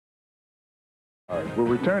We'll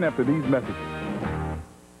return after these messages.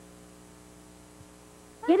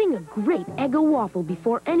 Getting a great Eggo waffle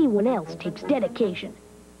before anyone else takes dedication.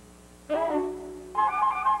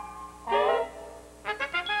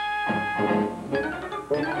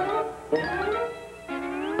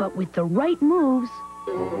 But with the right moves...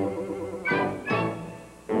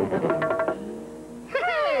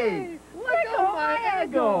 Hey! Look at my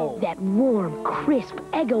Eggo! That warm, crisp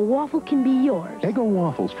Eggo waffle can be yours. Eggo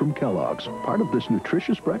waffles from Kellogg's, part of this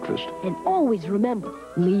nutritious breakfast. And always remember,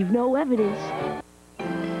 leave no evidence.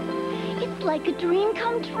 It's like a dream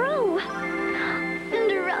come true.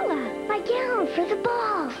 Cinderella, my gown for the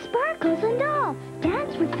ball, sparkles and all.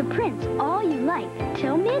 Dance with the prince all you like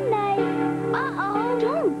till midnight. Uh-oh,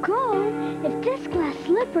 don't go. If this glass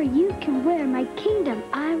slipper you can wear, my kingdom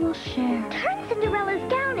I will share. Turn Cinderella's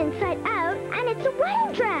gown inside out, and it's a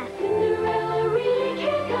wedding dress. Cinderella really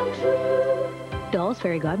can come true. Dolls,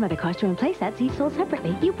 fairy godmother, costume, and play sets each sold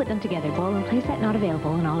separately. You put them together. Ball and play set not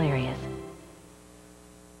available in all areas.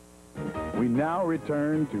 We now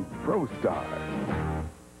return to ProStars.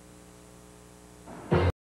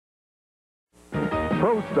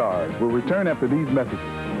 ProStars will return after these messages.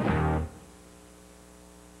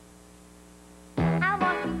 I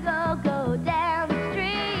want to go down the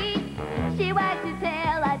street. She wags her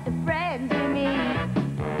tail like the friends you meet.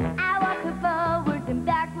 I walk her forwards and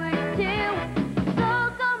backwards too.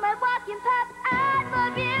 Go, my walking pup, I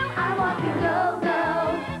love you. I want to go.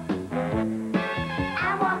 I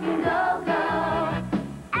want to go.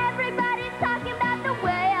 Everybody's talking about the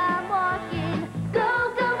way I'm walking.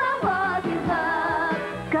 Go, my walking pup.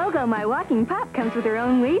 Go, my walking pup comes with her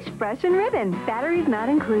own leash, brush, and ribbon. Batteries not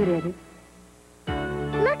included.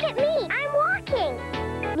 Look at me, I'm walking.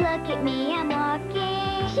 Look at me, I'm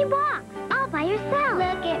walking. She walks all by herself.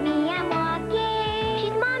 Look at me, I'm walking.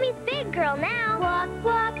 She's Mommy's big girl now. Walk,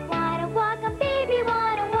 wanna walk, a baby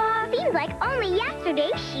wanna walk. Seems like only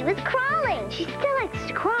yesterday she was crawling. She still likes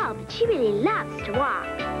to crawl, but she really loves to walk.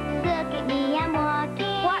 Look at me, I'm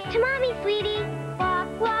walking. Walk to Mommy, sweetie. Walk,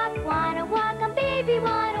 wanna walk, a baby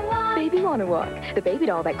wanna walk. Baby Wanna Walk, the baby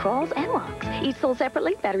doll that crawls and walks. Each sold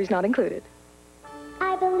separately, batteries not included.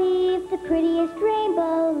 I believe the prettiest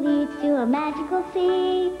rainbow leads to a magical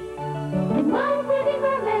sea. And my pretty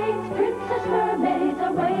mermaids, princess mermaids,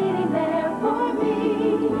 are waiting there for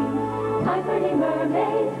me. My pretty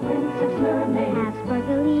mermaids, princess mermaids, have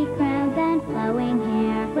sparkly crowns and flowing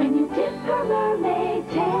hair. When you dip her mermaid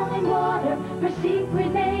tail in water, her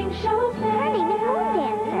secret name shows there. Her name is Moon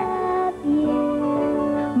Dancer. Love you.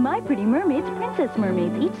 My Pretty Mermaids, Princess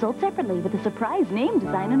Mermaids, each sold separately with a surprise name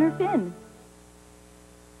design on her fin.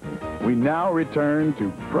 We now return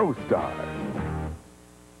to ProStars.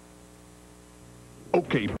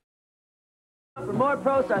 Okay. For more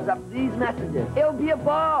ProStars after these messages. It'll be a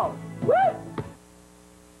ball. Woo!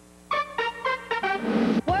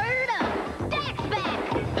 Word up! Stack's back!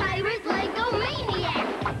 Pirate Lego Maniac!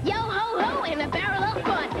 Yo ho ho in a barrel of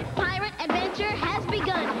fun! Pirate adventure has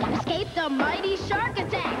begun! Escape the mighty shark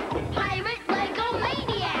attack! Pirate Lego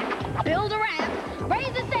Maniac! Build a raft,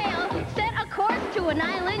 raise a sail, set a course to an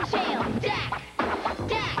island shale! Dack!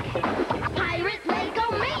 Pirate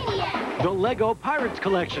Lego Maniac! The Lego Pirates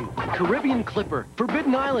Collection, Caribbean Clipper,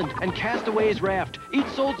 Forbidden Island, and Castaway's Raft, each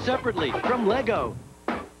sold separately from Lego.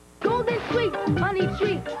 Golden sweet, honey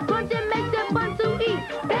treat, crunching makes it fun to eat.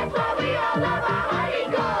 That's why we all love our honey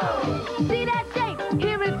gold. See that shape,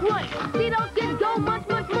 hear it crunch. See those kids go munch.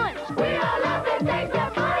 We all love the taste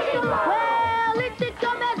of honey gold. Well, it should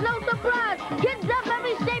come as no surprise. Kids love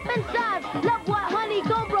every shape and size. Love what honey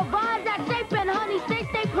gold provides. That shape and honey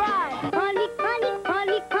taste they pride.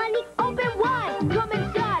 Honey, open wide, come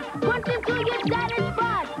inside. Punch until you're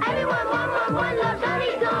satisfied. Everyone, one loves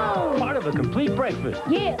honey gold. Part of a complete breakfast.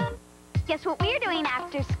 Yeah. Guess what we're doing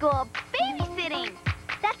after school? Babysitting!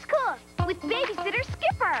 That's cool! With Babysitter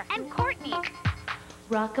Skipper and Courtney.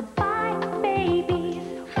 Rock-a-bye, babies,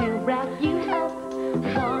 we'll wrap you up.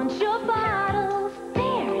 Launch your bottles.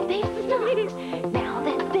 There, they've stopped. Now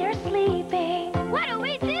that they're sleeping. What do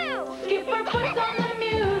we do? Skipper puts on the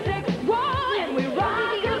music. Whoa, and we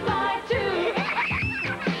rock goodbye too.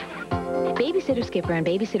 Babysitter Skipper and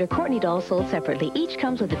Babysitter Courtney dolls sold separately. Each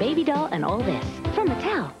comes with a baby doll and all this. From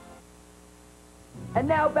Mattel. And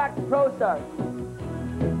now back to ProStars.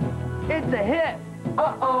 It's a hit.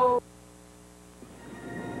 Uh-oh.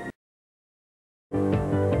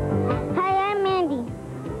 Hi, I'm Mandy.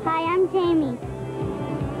 Hi, I'm Jamie.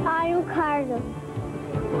 I'm Carter.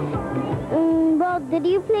 Well, did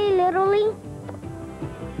you play Little League?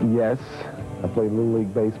 Yes, I played Little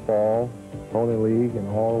League Baseball, Pony League, and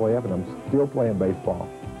all the way up, and I'm still playing baseball.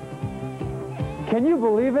 Can you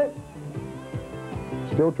believe it?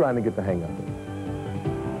 Still trying to get the hang of it.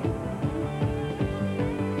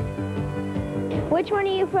 Which one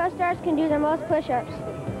of you ProStars can do the most push-ups?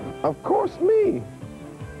 Of course, me.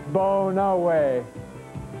 Bo, no way.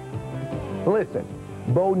 Listen,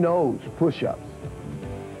 Bo knows push-ups.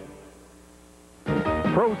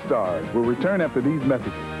 ProStars will return after these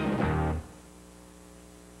messages.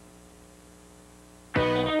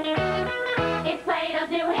 It's Play-Doh's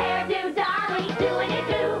new hairdo Dolly, doing it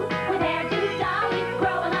do with hairdo Dolly,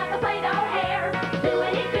 growing like a Play-Doh hair,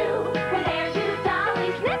 doing it do with hairdo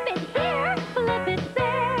Dolly. Snip it here, flip it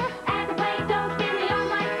there, and the Play-Doh spinning on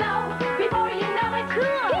like so. Before you know it,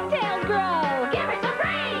 cool pigtails grow. Give her some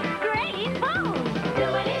brains, great bones.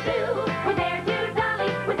 Doing it do with hairdo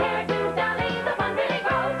Dolly, with hairdo Dolly, the fun really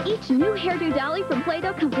grows. Each new hairdo Dolly from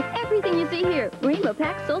Play-Doh comes with everything you see here. Rainbow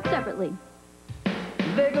packs sold separately.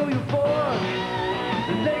 There go your fork,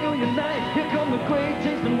 there go your knife. Here come the great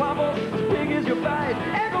tasting waffles, as big as your bite.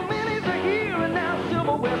 Eggo Minis are here and now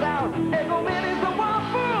silverware's out. Eggo Minis, the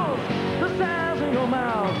waffles, the size of your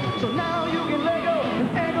mouth. So now you can let go an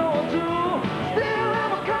Eggo or two. Still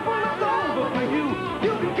have a couple left over for you.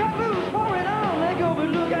 You can cut loose, pour it on, let go, but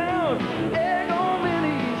look out. Eggo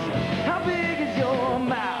Minis, how big is your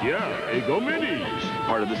mouth? Yeah, Eggo Minis.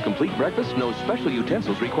 Part of this complete breakfast, no special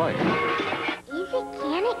utensils required.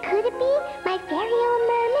 Can it? Could it be? My very own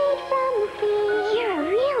mermaid from the sea. You're a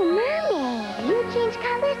real mermaid. You change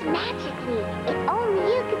colors magically. If only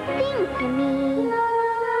you could sing to me.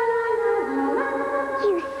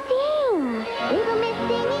 You sing. Little Miss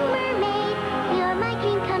Singing Mermaid, you're my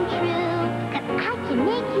dream come true. 'Cause I can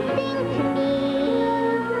make you sing to me.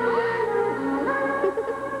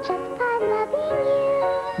 Just by loving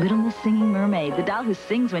you. Little Miss Singing Mermaid, the doll who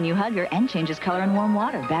sings when you hug her and changes color in warm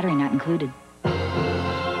water. Battery not included.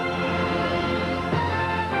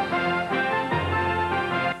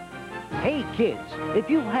 Hey kids, if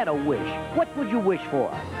you had a wish, what would you wish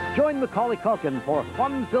for? Join Macaulay Culkin for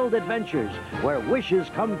fun-filled adventures where wishes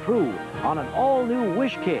come true on an all-new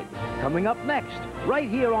WishKid, coming up next, right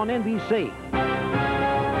here on NBC.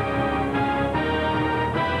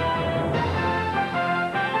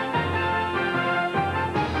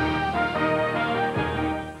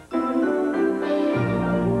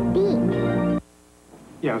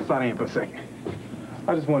 Yeah, slide in for a second.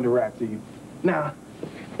 I just wanted to rap to you. Now,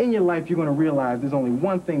 in your life, you're going to realize there's only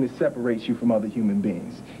one thing that separates you from other human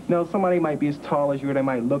beings. You know, somebody might be as tall as you, or they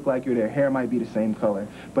might look like you, their hair might be the same color,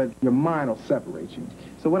 but your mind will separate you.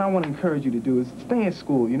 So what I want to encourage you to do is stay in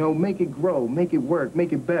school, you know, make it grow, make it work,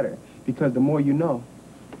 make it better, because the more you know,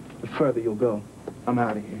 the further you'll go. I'm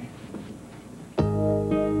out of here.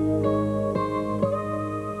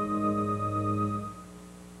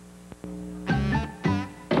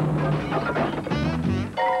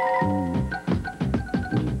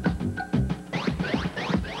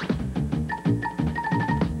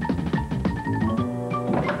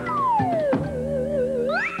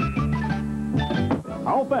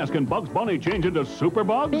 How fast can Bugs Bunny change into Super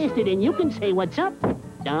Bugs? Faster than you can say what's up,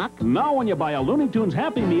 Doc. Now when you buy a Looney Tunes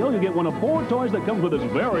Happy Meal, you get one of 4 toys that comes with its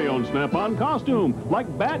very own Snap-on costume, like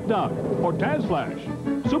Bat Duck or Taz Flash.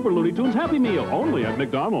 Super Looney Tunes Happy Meal, only at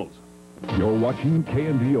McDonald's. You're watching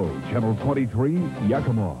KNDO, Channel 23,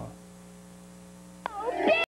 Yakima.